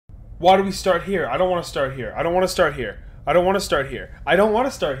Why do we start here? I don't want to start here. I don't want to start here. I don't want to start here. I don't want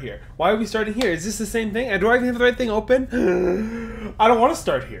to start here. Why are we starting here? Is this the same thing? Do I even have the right thing open? I don't want to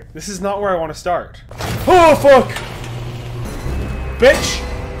start here. This is not where I want to start. Oh, fuck! Bitch!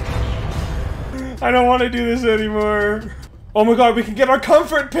 I don't want to do this anymore. Oh my god, we can get our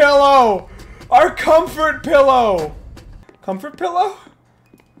comfort pillow! Our comfort pillow! Comfort pillow?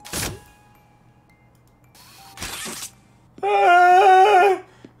 Ah!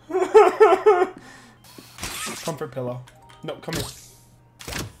 Comfort pillow. No, come here.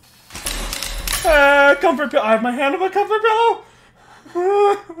 Comfort pillow. I have my hand on my comfort pillow.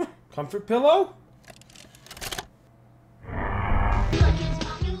 Comfort pillow?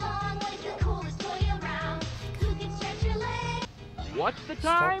 What's the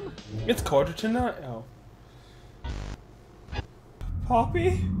time? It's 9:15. Oh.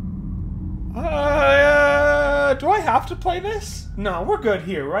 Poppy? Do I have to play this? No, we're good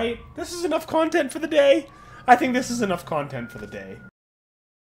here, right? This is enough content for the day. I think this is enough content for the day.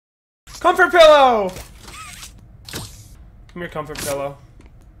 Comfort pillow! Come here, comfort pillow.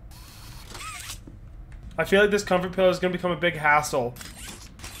 I feel like this comfort pillow is gonna become a big hassle.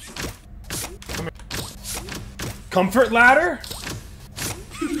 Come here. Comfort ladder?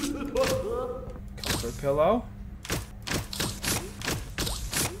 Comfort pillow?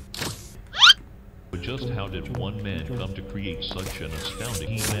 Just how did one man come to create such an astounding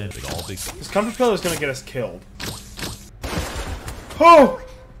He-Man with all big... This comfort pillow is gonna get us killed. Oh!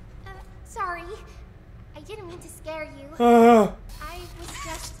 Sorry. I didn't mean to scare you. Uh, I was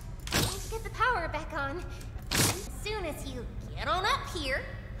just trying to get the power back on. As soon as you get on up here.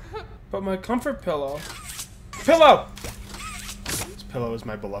 but my comfort pillow... Pillow! This pillow is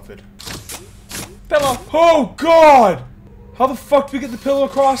my beloved. Pillow! Oh, God! How the fuck do we get the pillow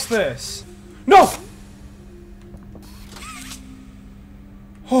across this? No!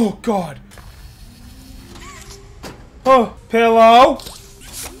 Oh, God. Oh, pillow!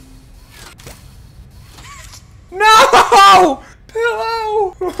 No!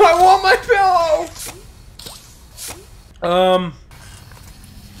 Pillow! I want my pillow!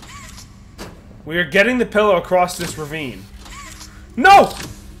 We are getting the pillow across this ravine. No!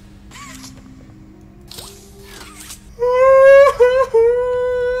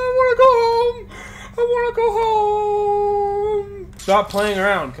 I wanna go home! Stop playing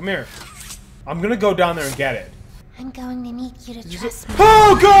around. Come here. I'm gonna go down there and get it. I'm going to need you to trust me.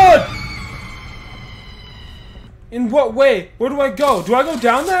 Oh, God! In what way? Where do I go? Do I go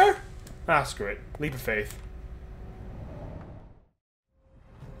down there? Ah, screw it. Leap of faith.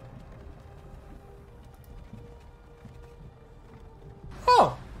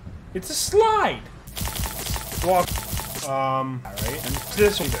 Oh! It's a slide! Walk. Alright, and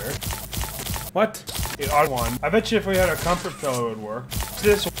this either. What? It ought one. I bet you if we had a comfort pillow it would work.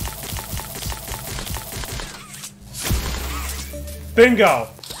 This. Bingo!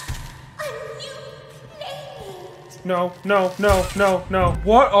 No, no, no, no, no.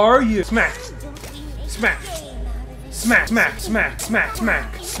 What are you? Smack! Smack! Smack, smack, smack, smack,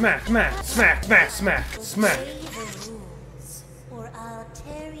 smack, smack, smack, smack, smack, smack, smack. Or I'll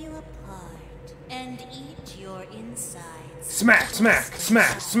tear you apart and eat your insides. Smack, smack,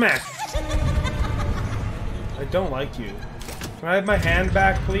 smack, smack. I don't like you. Can I have my hand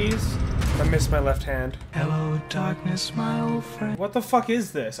back, please? I missed my left hand. Hello, darkness, my old friend. What the fuck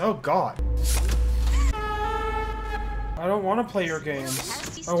is this? Oh, God. I don't want to play your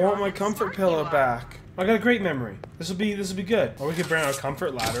games. I want my comfort pillow back. I got a great memory. This will be good. Or we could bring our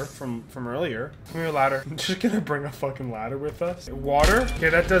comfort ladder from earlier. Come here, ladder. I'm just gonna bring a fucking ladder with us. Water? Okay,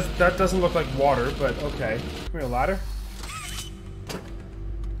 that doesn't look like water, but okay. Come here, ladder.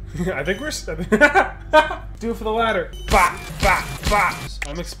 I think we're do it for the ladder. Bah, bah, bah.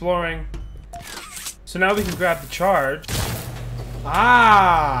 I'm exploring. So now we can grab the charge.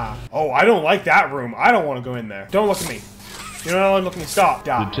 Ah! Oh, I don't like that room. I don't want to go in there. Don't look at me. You're not allowed to look at me. Stop.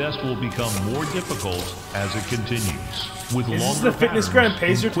 The test will become more difficult as it continues. With Is this longer the fitness patterns gram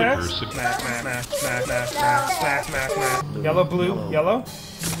pacer and quicker test? success. Smack, smack, smack, smack, smack, smack, smack, smack. Yellow, blue, yellow.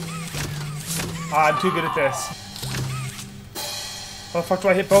 Ah, I'm too good at this. How the fuck do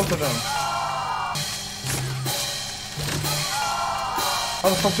I hit both of them? How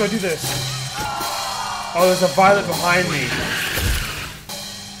the fuck do I do this? Oh, there's a violet behind me.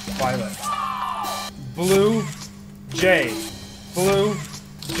 Violet. Blue, J. Blue,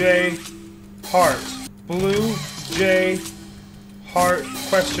 J, heart. Blue, J, heart,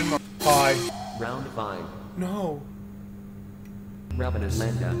 question mark. Hi. Round 5. No. Ravenous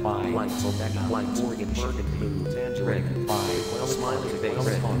Manda 5. Lights, Omega, Lights, Morgan, Morgan, Blue, Tangerine 5. Well, Smiley Face,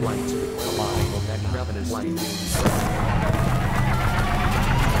 Red, Lights, 5. Omega, Ravenous Light.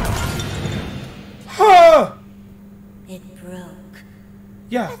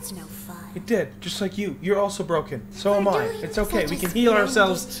 Yeah. That's no fun. It did, just like you. You're also broken. So am I. doing It's okay. such We a can heal splendid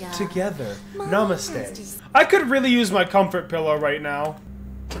ourselves job. together. My Namaste. master's- I could really use my comfort pillow right now.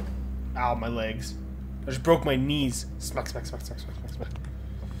 Ow, my legs. I just broke my knees. Smack, smack, smack, smack, smack, smack, smack.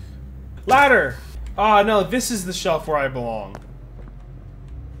 Ladder! Ah, no, this is the shelf where I belong.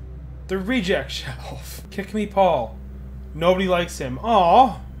 The reject shelf. Kick me Paul. Nobody likes him.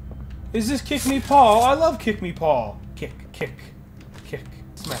 Aw. Is this Kick Me Paul? I love Kick Me Paul. Kick, kick, kick,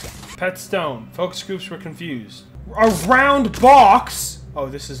 smack. Pet stone. Focus groups were confused. A round box? Oh,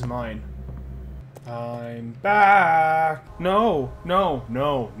 this is mine. I'm back. No, no,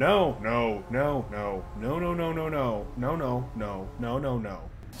 no, no, no, no, no, no, no, no, no, no, no, no, no, no, no, no.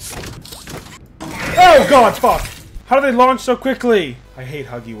 Oh god, fuck! How do they launch so quickly? I hate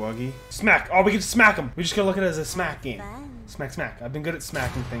Huggy Wuggy. Smack. Oh, we can smack them. We just gotta look at it as a smack game. Smack, smack. I've been good at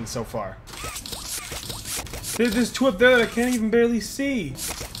smacking things so far. There's two up there that I can't even barely see.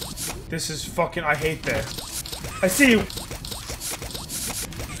 This is fucking... I hate this. I see you.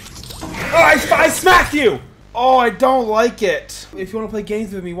 Oh, I smacked you! Oh, I don't like it. If you want to play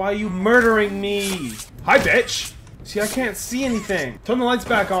games with me, why are you murdering me? Hi, bitch. See, I can't see anything. Turn the lights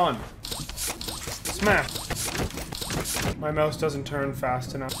back on. Smack. My mouse doesn't turn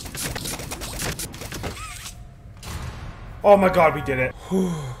fast enough. Oh my god, we did it.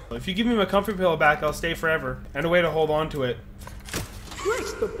 If you give me my comfort pillow back, I'll stay forever. And a way to hold on to it.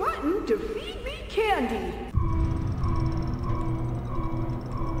 Press the button to feed me candy.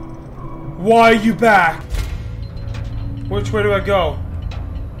 Why are you back? Which way do I go?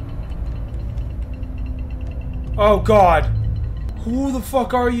 Oh god. Who the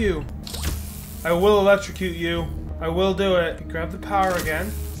fuck are you? I will electrocute you. I will do it. Grab the power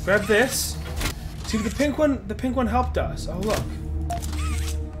again. Grab this. See, the pink one helped us. Oh, look.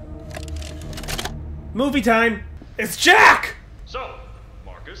 Movie time. It's Jack! So,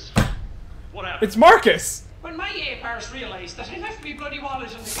 Marcus, what happened? It's Marcus! When my apars realised that I left me bloody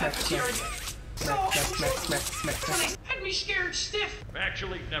wallet in the cafeteria, so I had me scared stiff.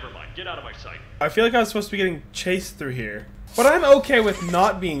 Actually, never mind. Get out of my sight. I feel like I was supposed to be getting chased through here. But I'm okay with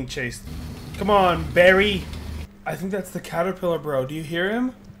not being chased. Come on, Barry. I think that's the caterpillar bro. Do you hear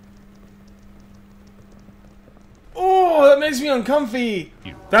him? Oh, that makes me uncomfy.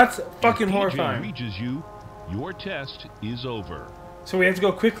 That's fucking If PJ horrifying. reaches you, your test is over. So we have to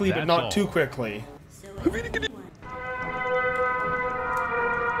go quickly, but That's not all. too quickly.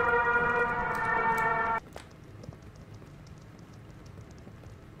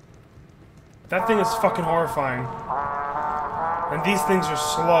 That thing is fucking horrifying. And these things are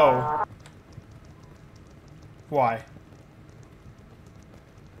slow. Why?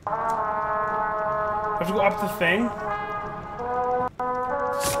 I have to go up the thing?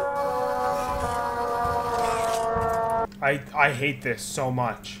 I hate this so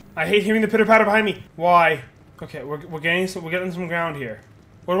much. I hate hearing the pitter patter behind me. Why? Okay, we're getting some ground here.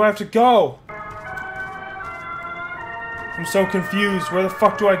 Where do I have to go? I'm so confused. Where the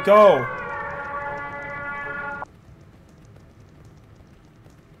fuck do I go?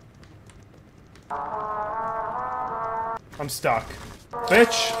 I'm stuck.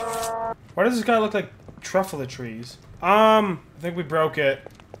 Bitch! Why does this guy look like truffle trees? I think we broke it.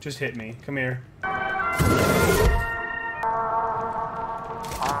 Just hit me. Come here.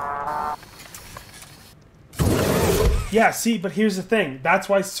 Yeah, see, but here's the thing. That's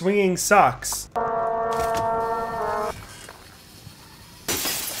why swinging sucks.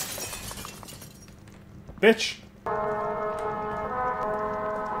 Bitch! Oh,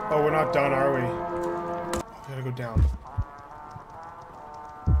 we're not done, are we? Oh, we gotta go down.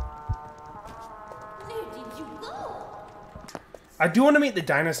 Where did you go? I do want to meet the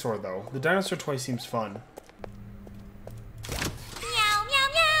dinosaur, though. The dinosaur toy seems fun. Meow, meow,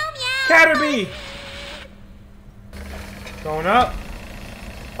 meow, meow. Caterpie! Going up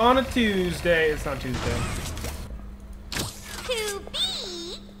on a Tuesday. It's not Tuesday. To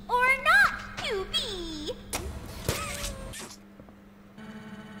be or not to be.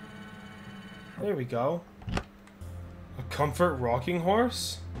 There we go. A comfort rocking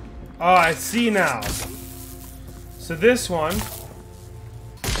horse? Oh, I see now. So this one.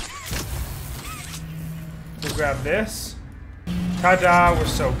 We'll grab this. Ta-da, we're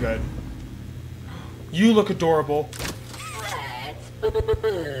so good. You look adorable.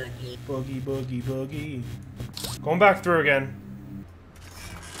 Boogie, boogie, boogie. Going back through again.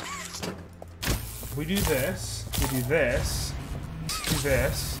 We do this. We do this. Do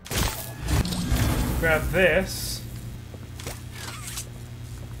this. Grab this.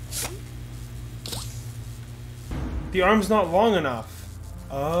 The arm's not long enough.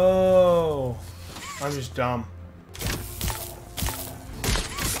 Oh. I'm just dumb.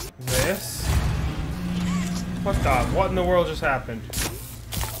 What in the world just happened?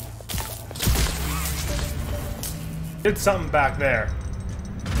 Did something back there.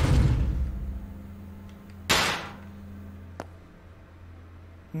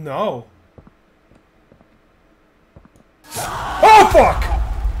 No. Oh fuck!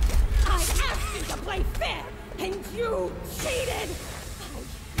 I asked you to play fair, and you cheated!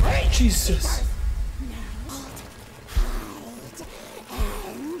 Jesus.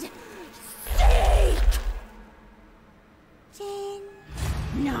 And seek! 10,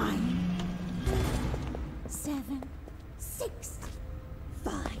 9, 7, 6,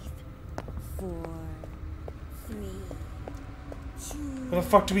 5, 4, 3, 2. Where the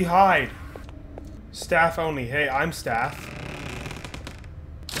fuck do we hide? Staff only. Hey, I'm staff.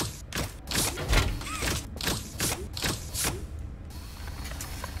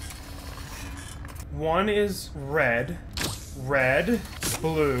 One is red,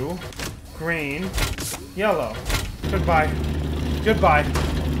 blue, green, yellow. Goodbye. Goodbye.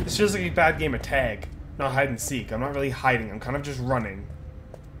 This feels like a bad game of tag, not hide and seek. I'm not really hiding. I'm kind of just running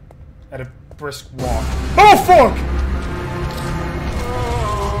at a brisk walk. Oh fuck!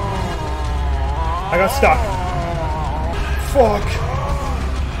 I got stuck. Fuck.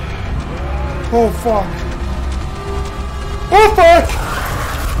 Oh fuck. Oh fuck!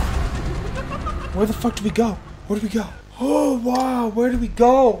 Where the fuck do we go? Where do we go? Oh wow, where do we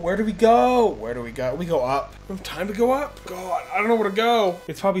go? Where do we go? Where do we go? We go up. We have time to go up? God, I don't know where to go.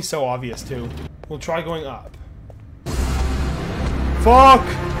 It's probably so obvious too. We'll try going up. Fuck!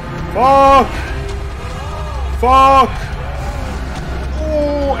 Fuck! Fuck!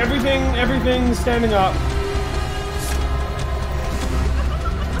 Oh, everything's standing up.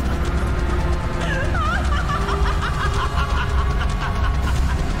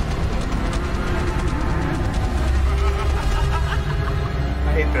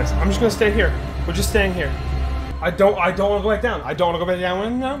 I hate this. I'm just gonna stay here. We're just staying here. I don't want to go back down. I don't want to go back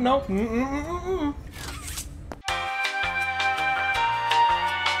down. No.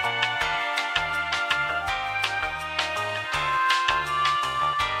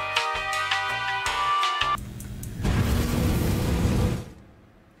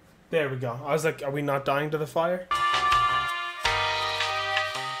 There we go. I was like, are we not dying to the fire?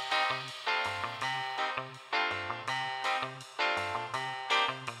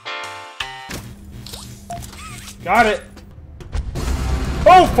 Got it.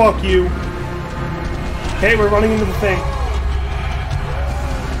 Oh, fuck you. Okay, we're running into the thing.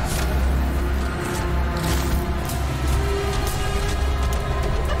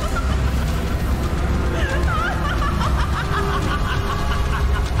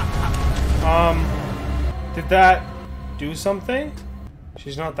 Did that do something?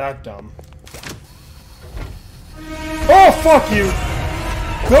 She's not that dumb. Oh, fuck you!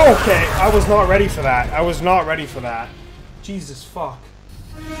 Okay, I was not ready for that. I was not ready for that. Jesus fuck.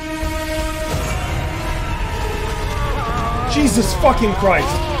 Jesus fucking Christ.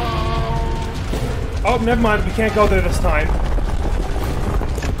 Oh, never mind. We can't go there this time.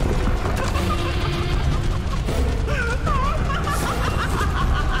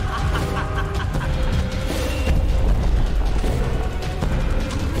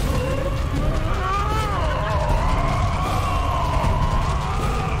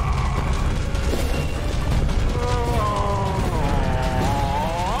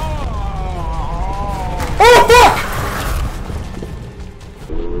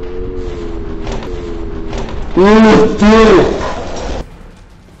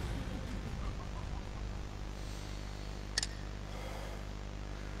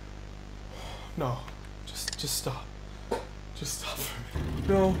 No, just stop. Just stop for a minute.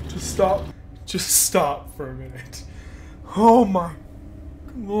 No, just stop. Just stop for a minute. Oh my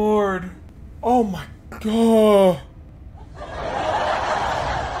Lord. Oh my God.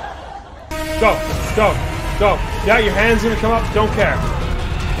 Go. Yeah, your hand's gonna come up. Don't care.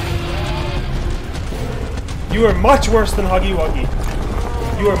 You are much worse than Huggy Wuggy.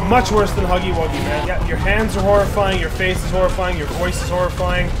 You are much worse than Huggy Wuggy, man. Yeah, your hands are horrifying, your face is horrifying, your voice is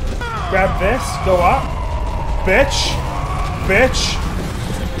horrifying. Grab this, go up. Bitch.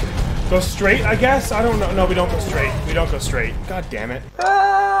 Go straight, I guess? I don't know. No, we don't go straight. We don't go straight. God damn it.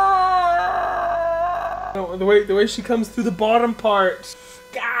 No, the way she comes through the bottom part.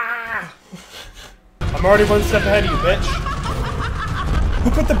 I'm already one step ahead of you, bitch. Who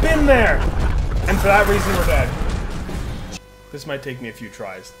put the bin there? And for that reason, we're dead. This might take me a few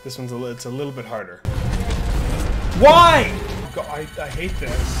tries. This one's it's a little bit harder. Why? God, I hate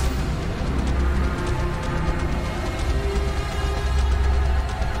this.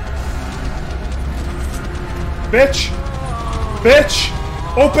 Bitch!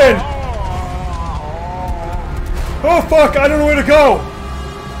 Open! Oh fuck, I don't know where to go!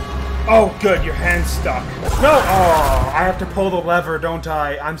 Oh good, your hand's stuck. No! Oh, I have to pull the lever, don't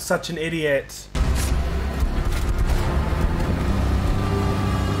I? I'm such an idiot.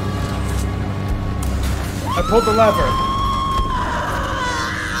 I pulled the lever.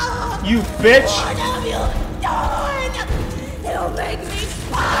 You bitch! What have you done? You make me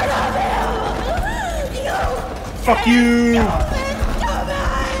part of you! You Fuck you! do this to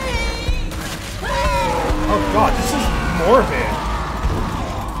me! Oh god, this is morbid.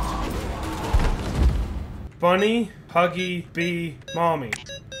 Bunny, Huggy, Bee, Mommy.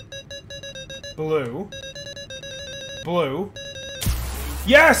 Blue. Blue.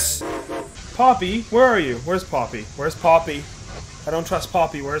 Yes! Poppy, where are you? Where's Poppy? Where's Poppy? I don't trust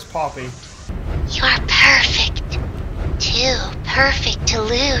Poppy. Where's Poppy? You're perfect. Too perfect to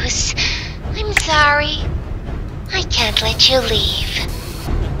lose. I'm sorry. I can't let you leave.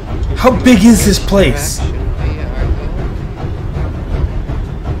 How big is this place?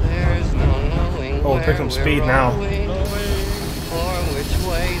 Oh, we're picking up speed now.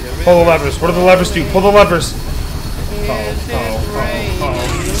 Pull the levers. What do the levers do? Pull the levers.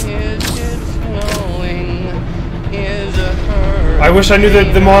 I wish I knew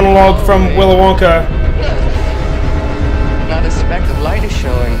the monologue from Willy Wonka. Not a speck of light is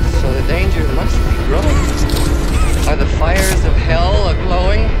showing, so the danger must be growing. Are the fires of hell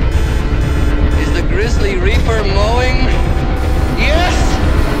a-glowing? Is the grisly reaper mowing? Yes!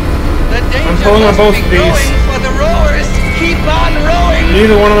 The danger I'm pulling on both must of be these. growing, for the rowers keep on rowing.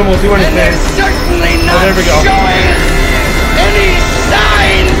 Neither one of them will do And anything. they're certainly Oh, not there we go. showing any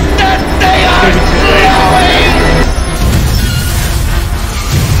signs that they are Maybe too late. slowing.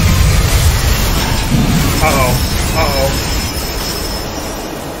 Uh-oh. Uh-oh.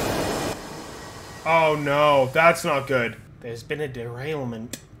 Oh no, that's not good. There's been a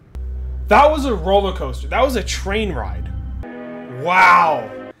derailment. That was a roller coaster. That was a train ride.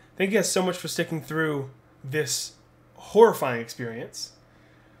 Wow. Thank you guys so much for sticking through this horrifying experience.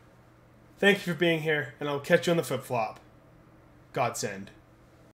 Thank you for being here, and I'll catch you on the flip-flop. Godsend.